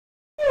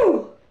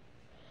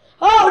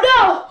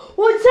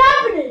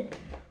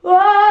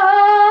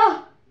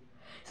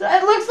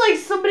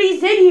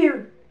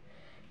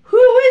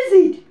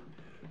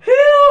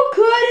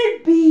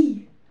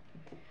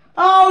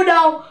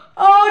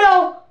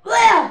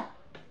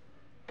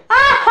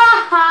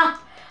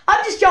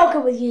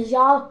fucking with you,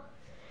 y'all.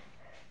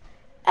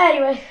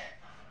 Anyway,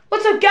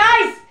 what's up,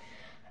 guys?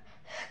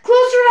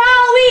 Closer to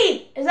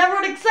Halloween. Is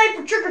everyone excited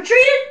for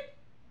trick-or-treating?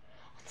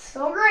 That's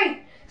so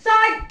great. So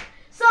I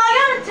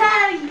gotta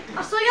tell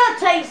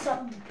you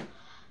something.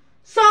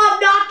 So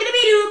I'm not gonna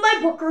be doing my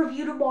book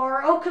review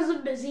tomorrow because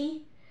I'm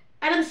busy.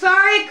 And I'm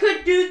sorry I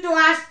couldn't do it the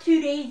last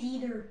 2 days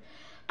either.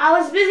 I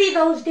was busy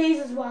those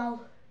days as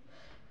well.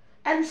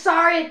 And I'm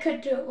sorry I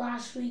couldn't do it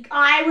last week.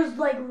 I was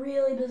like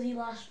really busy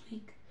last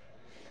week.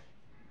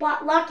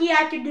 But lucky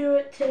I could do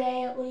it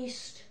today at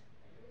least.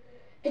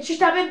 It's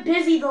just I've been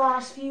busy the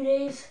last few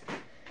days.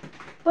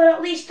 But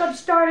at least I'm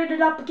starting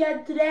it up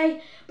again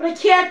today. But I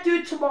can't do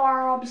it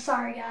tomorrow. I'm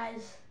sorry,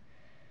 guys.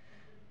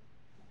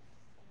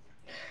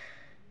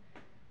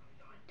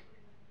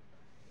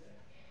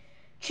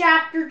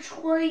 Chapter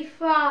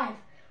 25.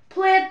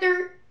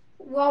 Planter.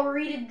 Well, we're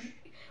reading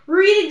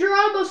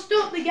Geronimo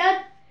Stilton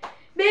again.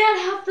 Man,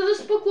 after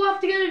this book, we'll have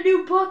to get a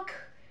new book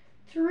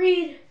to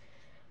read.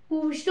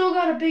 Well, we still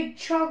got a big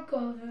chunk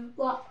of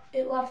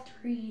it left to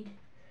read.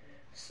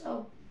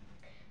 So,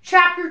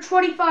 Chapter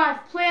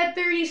 25, Plan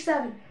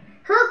 37.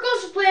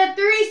 Hercules' Plan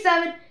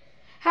 37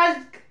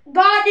 has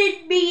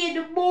gotten me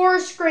into more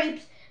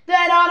scrapes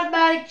than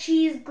automatic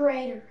cheese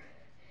grater.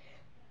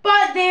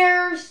 But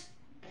there's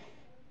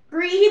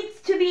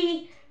seems to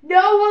be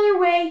no other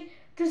way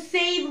to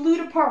save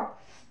Luna Park.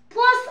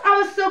 Plus,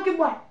 I was soaking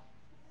wet.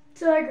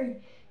 So I agree.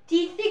 Do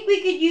you think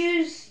we could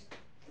use...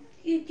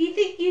 Do you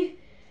think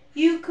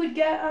you could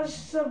get us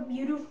some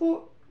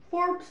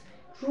uniforms?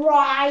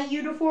 Dry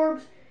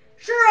uniforms?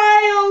 Sure,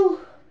 I owe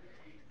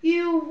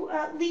you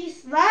at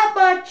least that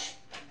much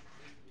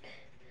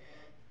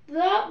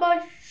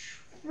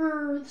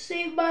for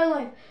saving my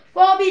life.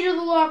 Follow me to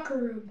the locker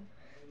room.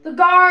 The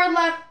guard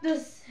left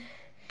us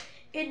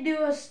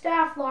into a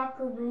staff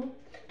locker room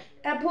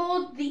and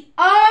pulled the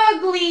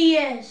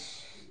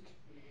ugliest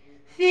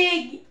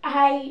thing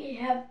I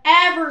have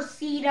ever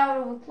seen out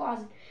of a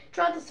closet.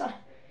 Try this on.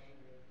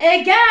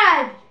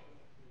 Again!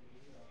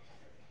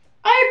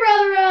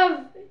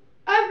 I'd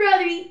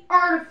rather eat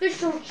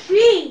artificial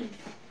cheese.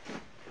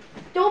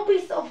 Don't be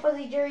so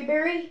fuzzy, Jerry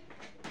Berry.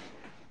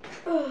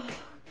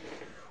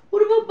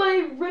 What about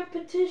my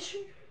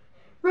reputation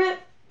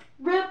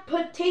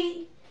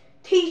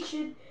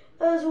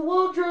as a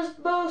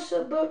well-dressed mouse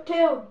about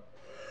town?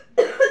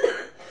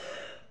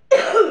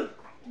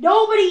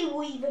 Nobody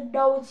will even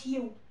know it's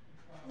you.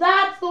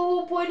 That's the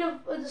whole point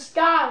of a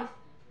disguise.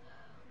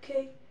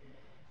 Okay.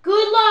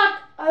 Good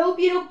luck. I hope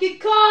you don't get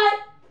caught.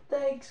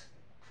 Thanks.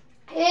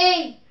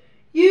 Hey,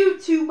 you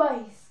two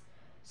mice.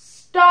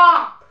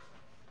 Stop.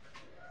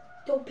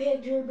 Don't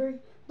panic, Jerry.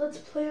 Let's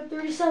play up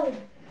 37.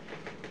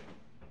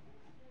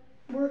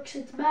 Works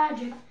its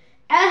magic.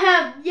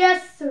 Ahem.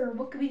 Yes, sir.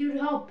 What can we do to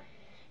help?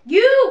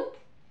 You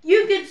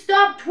can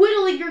stop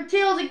twiddling your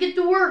tails and get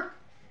to work.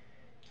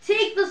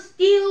 Take the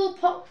steel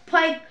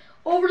pipe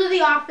over to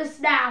the office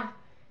now.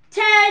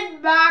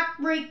 10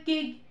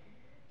 back-breaking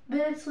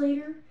minutes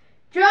later.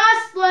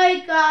 Just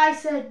like I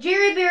said,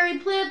 Jerry Berry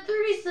Plan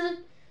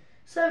 37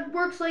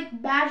 works like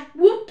magic.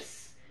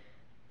 Whoops.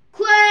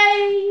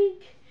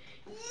 Clank.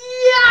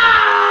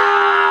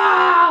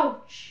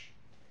 Ouch.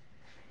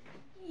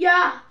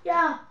 Yeah.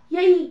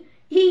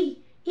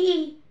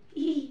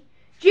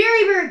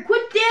 Jerry Berry,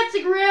 quit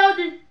dancing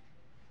around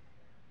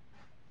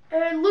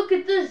and look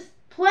at this.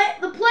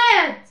 The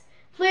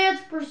plans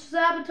for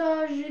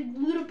sabotaging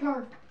Luna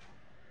Park.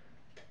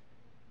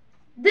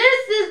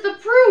 This is the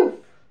proof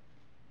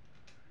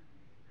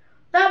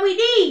that we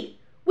need.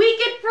 We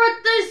can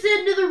front this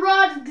into the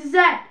Rod's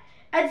Gazette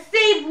and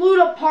save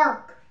Luna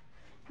Park.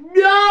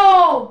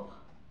 No!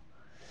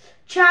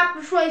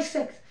 Chapter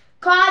 26.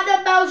 Caught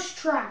in the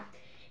mousetrap.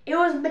 It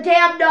was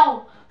Madame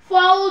No,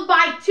 followed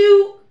by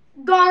 2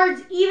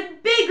 guards even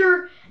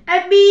bigger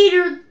and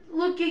meaner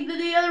looking than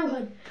the other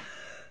one.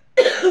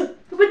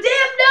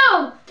 Madame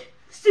No!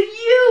 So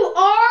you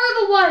are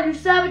the one who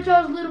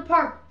sabotaged Luna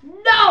Park.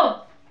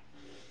 No!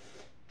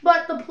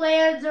 But the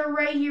plans are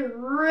right here.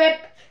 Rip.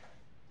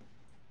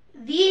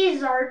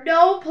 These are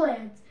no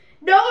plans.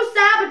 No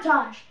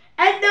sabotage.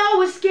 And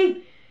no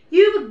escape.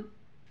 You've been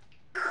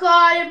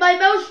caught in my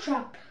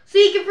mousetrap. So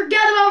you can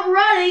forget about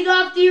running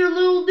off to your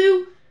little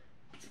new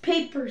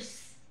paper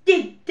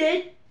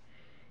stinted.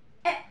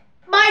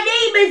 My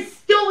name is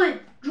Stilton.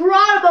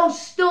 Geronimo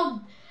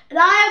Stilton. And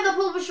I am the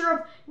publisher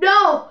of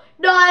No,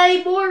 Not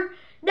Anymore.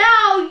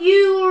 Now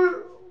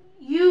you're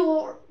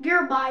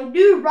my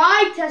new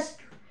ride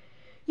tester.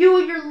 You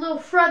and your little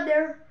friend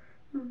there.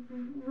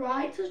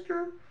 Ride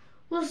tester?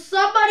 Well,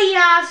 somebody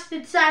has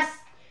to test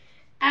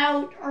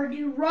out our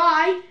new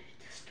ride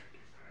tester.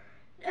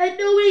 And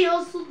nobody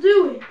else will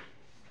do it.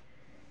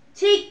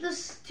 Take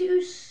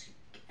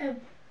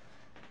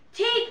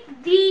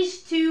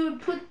these two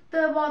and put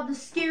them on the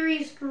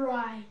scariest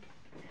ride.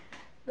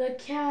 The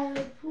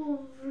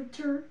catapult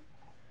return.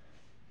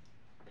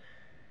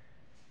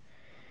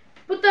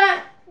 But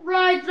that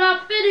ride's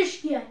not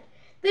finished yet.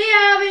 They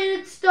haven't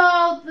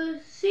installed the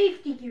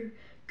safety gear.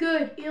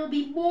 Good, it'll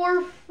be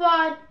more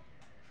fun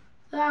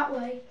that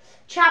way.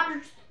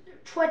 Chapter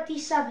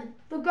 27.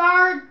 The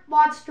guard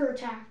monster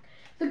attack.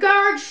 The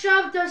guard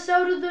shoved us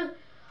out of the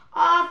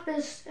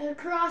office and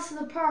across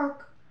the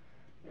park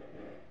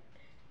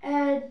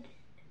and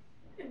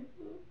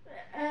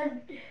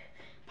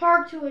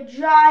parked to a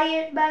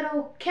giant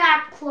metal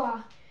cat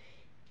claw.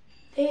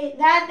 They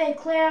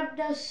clammed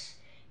us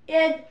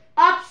in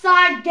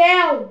upside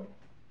down.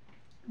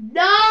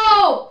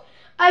 No!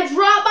 I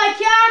dropped my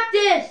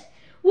cactus!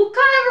 What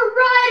kind of a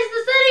ride is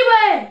this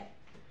anyway?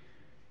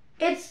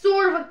 It's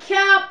sort of a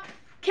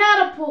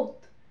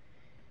catapult.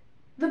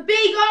 The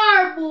big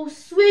arm will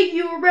swing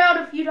you around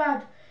if you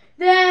don't.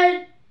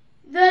 Then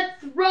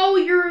throw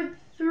you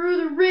through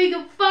the ring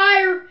of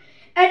fire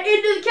and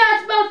into the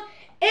cat's mouth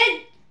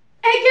and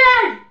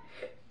again.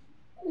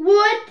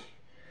 What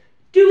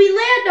do we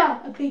land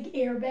on? A big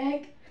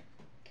airbag.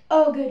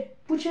 Oh, good.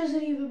 Which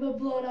hasn't even been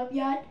blown up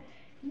yet.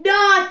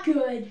 Not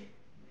good.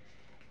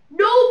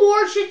 No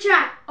more chit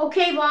chat.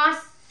 Okay, boss.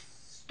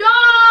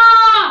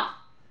 Stop!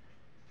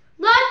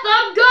 Let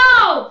them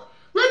go!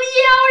 Let me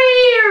out of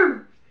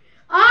here!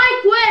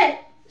 I quit!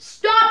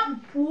 Stop, you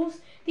fools.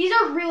 These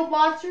are real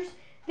monsters.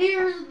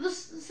 They're the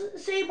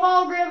same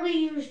hologram we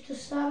used to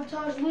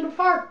sabotage Luna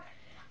Park.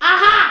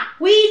 Aha!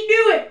 We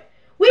knew it!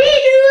 We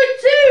knew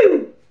it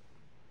too!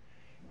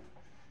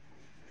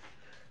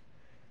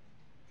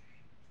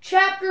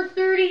 Chapter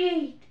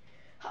 38.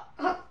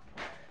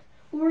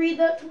 We'll read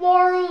that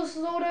tomorrow,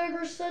 so don't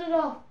ever set it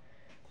off.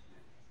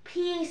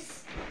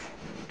 Peace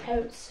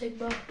out,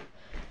 Sigma.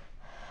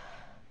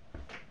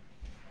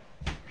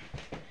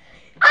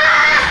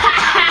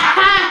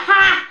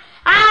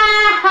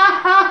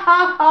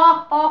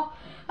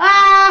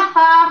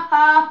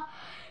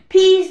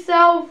 Peace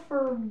out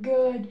for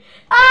good.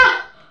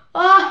 Ah,